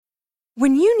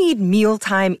When you need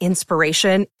mealtime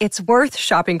inspiration, it's worth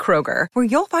shopping Kroger, where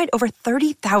you'll find over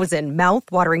 30,000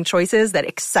 mouth-watering choices that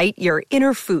excite your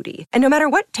inner foodie. And no matter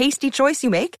what tasty choice you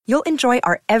make, you'll enjoy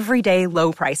our everyday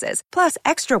low prices, plus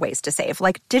extra ways to save,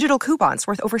 like digital coupons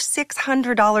worth over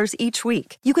 $600 each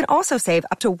week. You can also save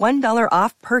up to $1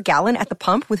 off per gallon at the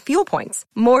pump with fuel points.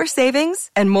 More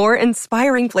savings and more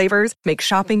inspiring flavors make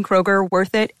shopping Kroger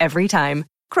worth it every time.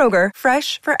 Kroger,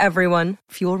 fresh for everyone.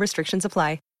 Fuel restrictions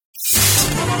apply.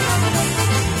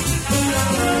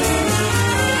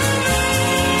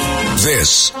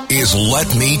 This is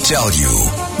Let Me Tell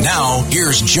You. Now,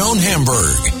 here's Joan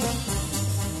Hamburg.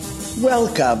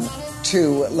 Welcome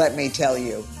to Let Me Tell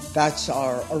You. That's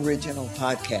our original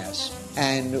podcast.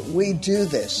 And we do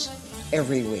this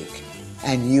every week.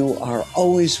 And you are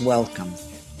always welcome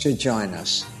to join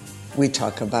us. We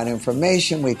talk about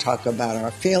information. We talk about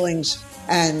our feelings.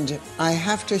 And I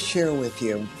have to share with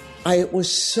you, I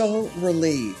was so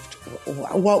relieved.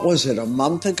 What was it, a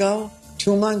month ago?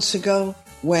 2 months ago?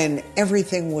 When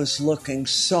everything was looking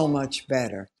so much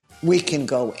better. We can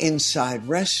go inside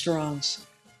restaurants.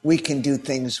 We can do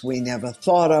things we never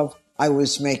thought of. I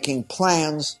was making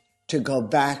plans to go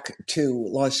back to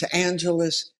Los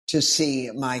Angeles to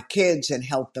see my kids and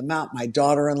help them out. My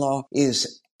daughter-in-law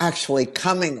is actually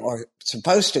coming or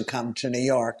supposed to come to New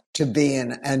York to be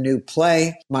in a new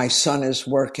play. My son is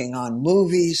working on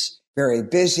movies, very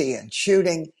busy and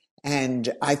shooting.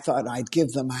 And I thought I'd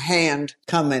give them a hand,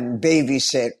 come and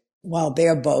babysit while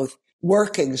they're both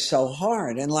working so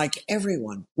hard. And like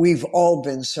everyone, we've all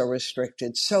been so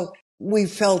restricted. So we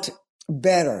felt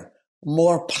better,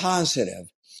 more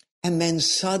positive. And then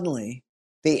suddenly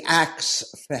the axe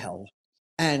fell.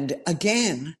 And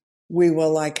again, we were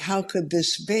like, how could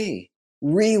this be?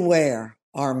 Rewear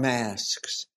our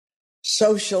masks,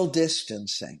 social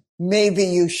distancing. Maybe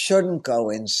you shouldn't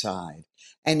go inside.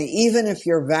 And even if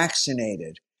you're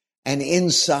vaccinated and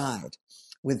inside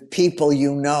with people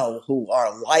you know who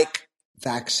are like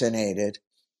vaccinated,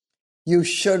 you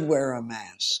should wear a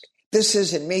mask. This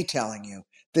isn't me telling you.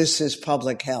 This is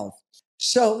public health.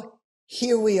 So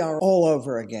here we are all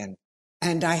over again.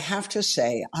 And I have to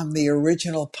say, I'm the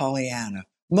original Pollyanna.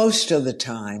 Most of the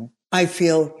time, I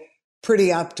feel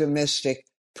pretty optimistic,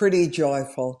 pretty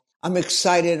joyful. I'm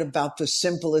excited about the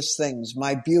simplest things,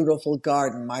 my beautiful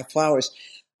garden, my flowers.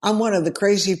 I'm one of the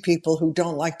crazy people who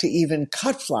don't like to even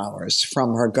cut flowers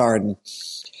from her garden.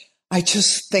 I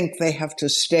just think they have to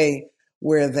stay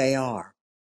where they are.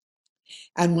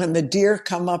 And when the deer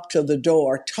come up to the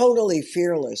door, totally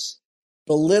fearless,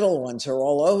 the little ones are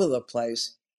all over the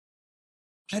place.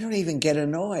 I don't even get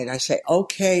annoyed. I say,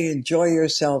 okay, enjoy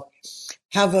yourself.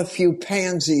 Have a few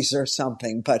pansies or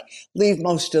something, but leave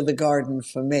most of the garden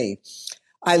for me.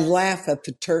 I laugh at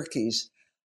the turkeys.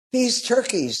 These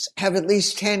turkeys have at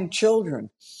least 10 children,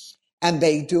 and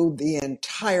they do the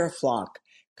entire flock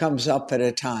comes up at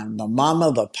a time, the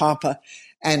mama, the papa,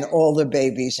 and all the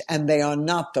babies, and they are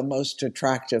not the most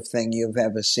attractive thing you've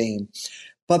ever seen.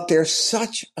 But they're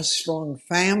such a strong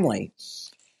family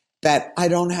that I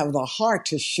don't have the heart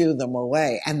to shoo them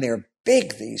away, and they're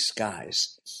big, these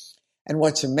guys. And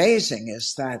what's amazing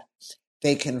is that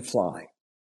they can fly.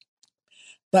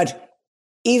 But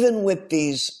even with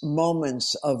these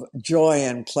moments of joy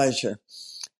and pleasure,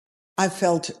 I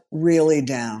felt really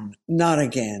down. Not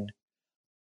again.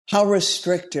 How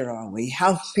restricted are we?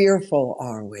 How fearful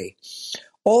are we?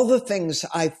 All the things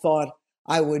I thought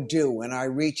I would do when I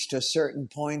reached a certain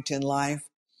point in life,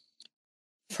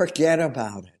 forget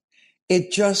about it.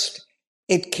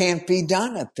 It can't be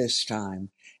done at this time.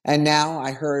 And now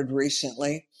I heard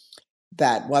recently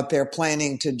that what they're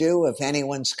planning to do, if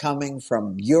anyone's coming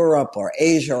from Europe or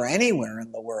Asia or anywhere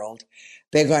in the world,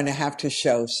 they're going to have to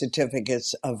show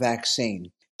certificates of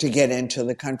vaccine to get into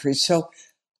the country. So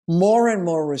more and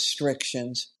more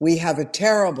restrictions. We have a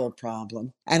terrible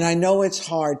problem. And I know it's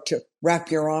hard to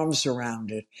wrap your arms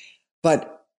around it,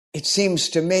 but it seems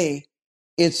to me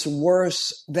it's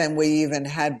worse than we even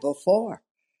had before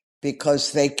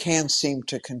because they can't seem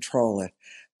to control it.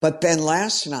 But then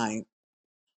last night,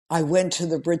 I went to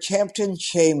the Bridgehampton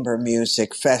Chamber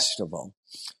Music Festival.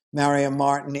 Maria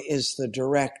Martin is the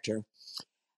director.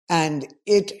 And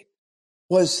it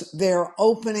was their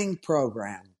opening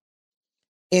program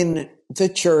in the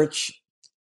church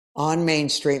on Main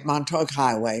Street, Montauk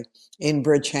Highway in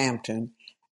Bridgehampton.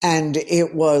 And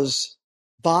it was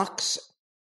Bach's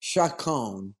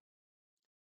Chaconne.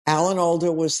 Alan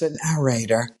Alda was the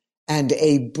narrator, and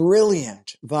a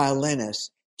brilliant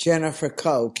violinist, Jennifer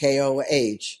Koh,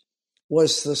 K-O-H,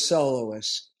 was the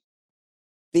soloist.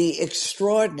 The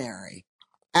extraordinary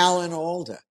Alan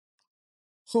Alda,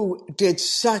 who did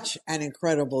such an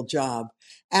incredible job.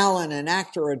 Alan, an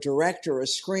actor, a director, a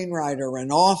screenwriter,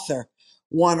 an author,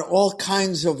 won all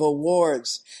kinds of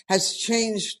awards, has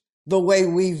changed the way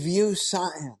we view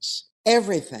science,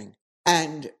 everything.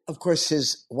 And of course,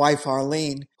 his wife,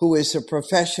 Arlene, who is a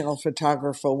professional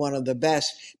photographer, one of the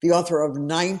best, the author of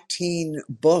 19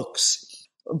 books.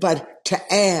 But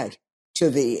to add to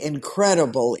the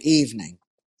incredible evening,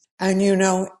 and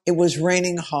it was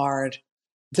raining hard.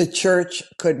 The church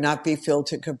could not be filled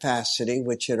to capacity,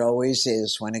 which it always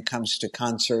is when it comes to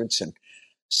concerts and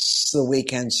the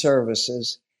weekend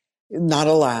services, not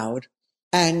allowed.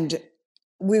 And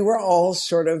we were all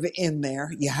sort of in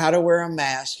there. You had to wear a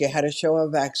mask. You had to show a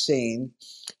vaccine.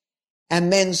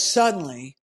 And then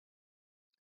suddenly,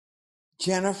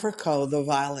 Jennifer Coe, the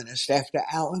violinist, after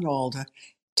Alan Alda,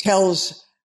 tells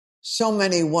so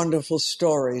many wonderful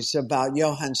stories about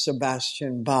Johann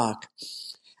Sebastian Bach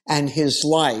and his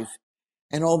life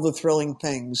and all the thrilling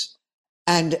things.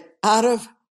 And out of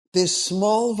this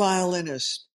small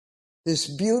violinist, this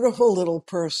beautiful little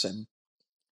person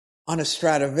on a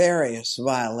Stradivarius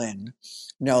violin,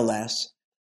 no less,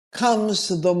 comes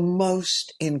the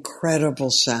most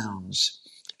incredible sounds.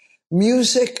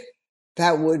 Music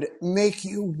that would make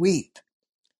you weep.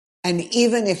 And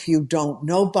even if you don't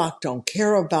know Bach, don't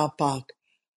care about Bach,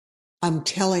 I'm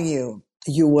telling you,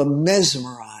 you were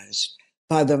mesmerized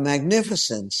by the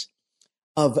magnificence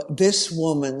of this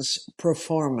woman's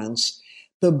performance,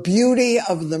 the beauty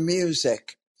of the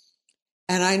music.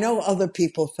 And I know other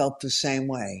people felt the same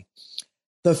way.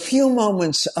 The few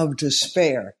moments of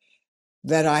despair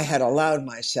that I had allowed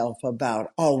myself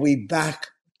about, are we back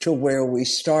to where we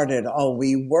started? Are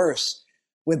we worse?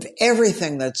 With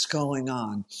everything that's going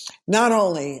on, not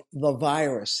only the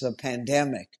virus, the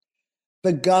pandemic,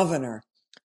 the governor,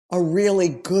 a really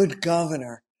good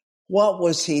governor. What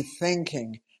was he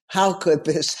thinking? How could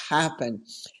this happen?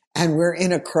 And we're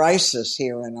in a crisis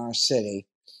here in our city,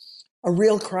 a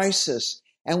real crisis,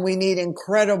 and we need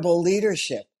incredible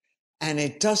leadership. And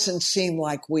it doesn't seem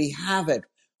like we have it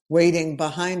waiting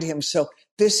behind him. So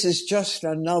this is just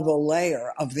another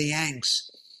layer of the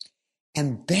angst.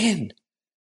 And then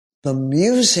the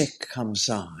music comes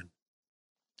on.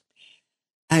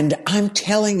 And I'm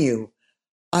telling you,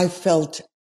 I felt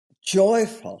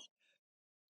joyful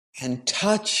and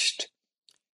touched.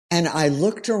 And I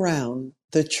looked around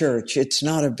the church. It's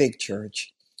not a big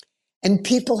church. And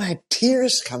people had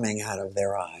tears coming out of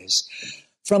their eyes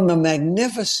from the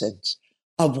magnificence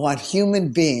of what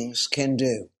human beings can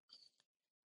do.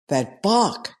 That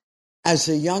Bach, as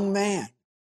a young man,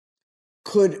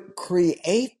 could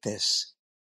create this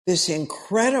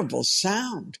incredible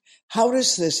sound. How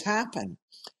does this happen?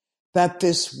 That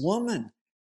this woman,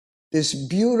 this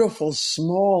beautiful,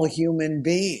 small human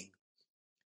being,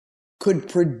 could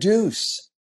produce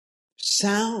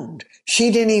sound.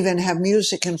 She didn't even have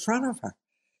music in front of her.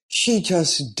 She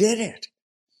just did it.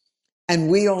 And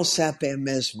we all sat there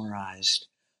mesmerized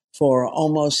for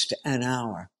almost an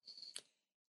hour.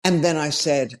 And then I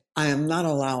said, I am not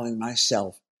allowing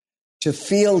myself to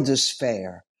feel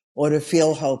despair or to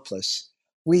feel hopeless.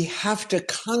 We have to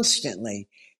constantly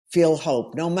feel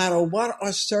hope, no matter what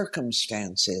our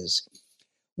circumstance is.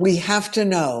 We have to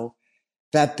know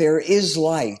that there is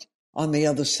light on the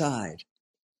other side.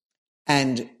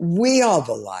 And we are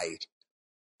the light.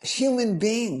 Human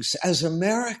beings, as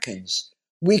Americans,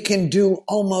 we can do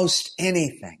almost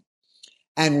anything.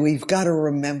 And we've got to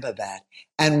remember that.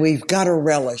 And we've got to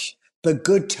relish the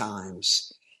good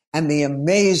times and the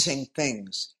amazing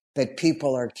things that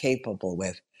people are capable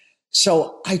with.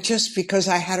 So because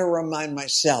I had to remind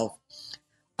myself,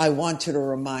 I wanted to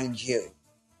remind you.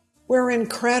 We're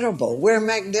incredible. We're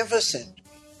magnificent.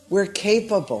 We're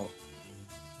capable.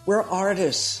 We're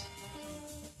artists.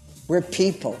 We're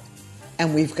people.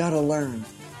 And we've got to learn.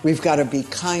 We've got to be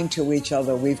kind to each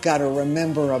other. We've got to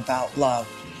remember about love.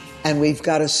 And we've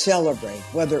got to celebrate,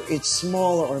 whether it's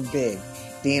small or big,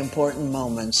 the important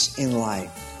moments in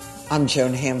life. I'm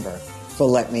Joan Hamburg for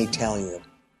Let Me Tell You.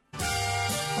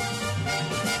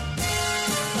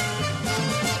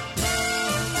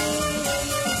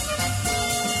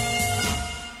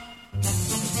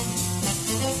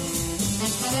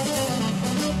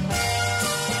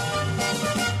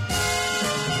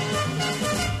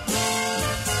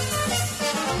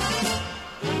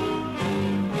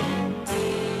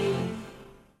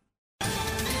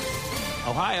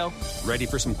 Ohio, ready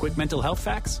for some quick mental health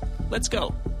facts? Let's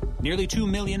go. Nearly 2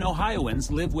 million Ohioans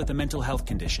live with a mental health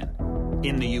condition.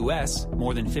 In the U.S.,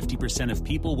 more than 50% of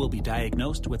people will be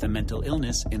diagnosed with a mental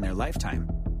illness in their lifetime.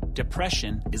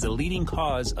 Depression is a leading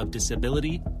cause of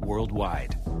disability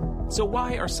worldwide. So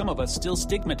why are some of us still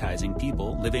stigmatizing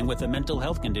people living with a mental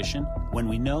health condition when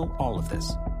we know all of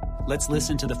this? Let's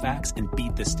listen to the facts and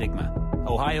beat the stigma.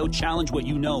 Ohio, challenge what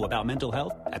you know about mental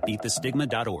health at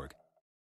beatthestigma.org.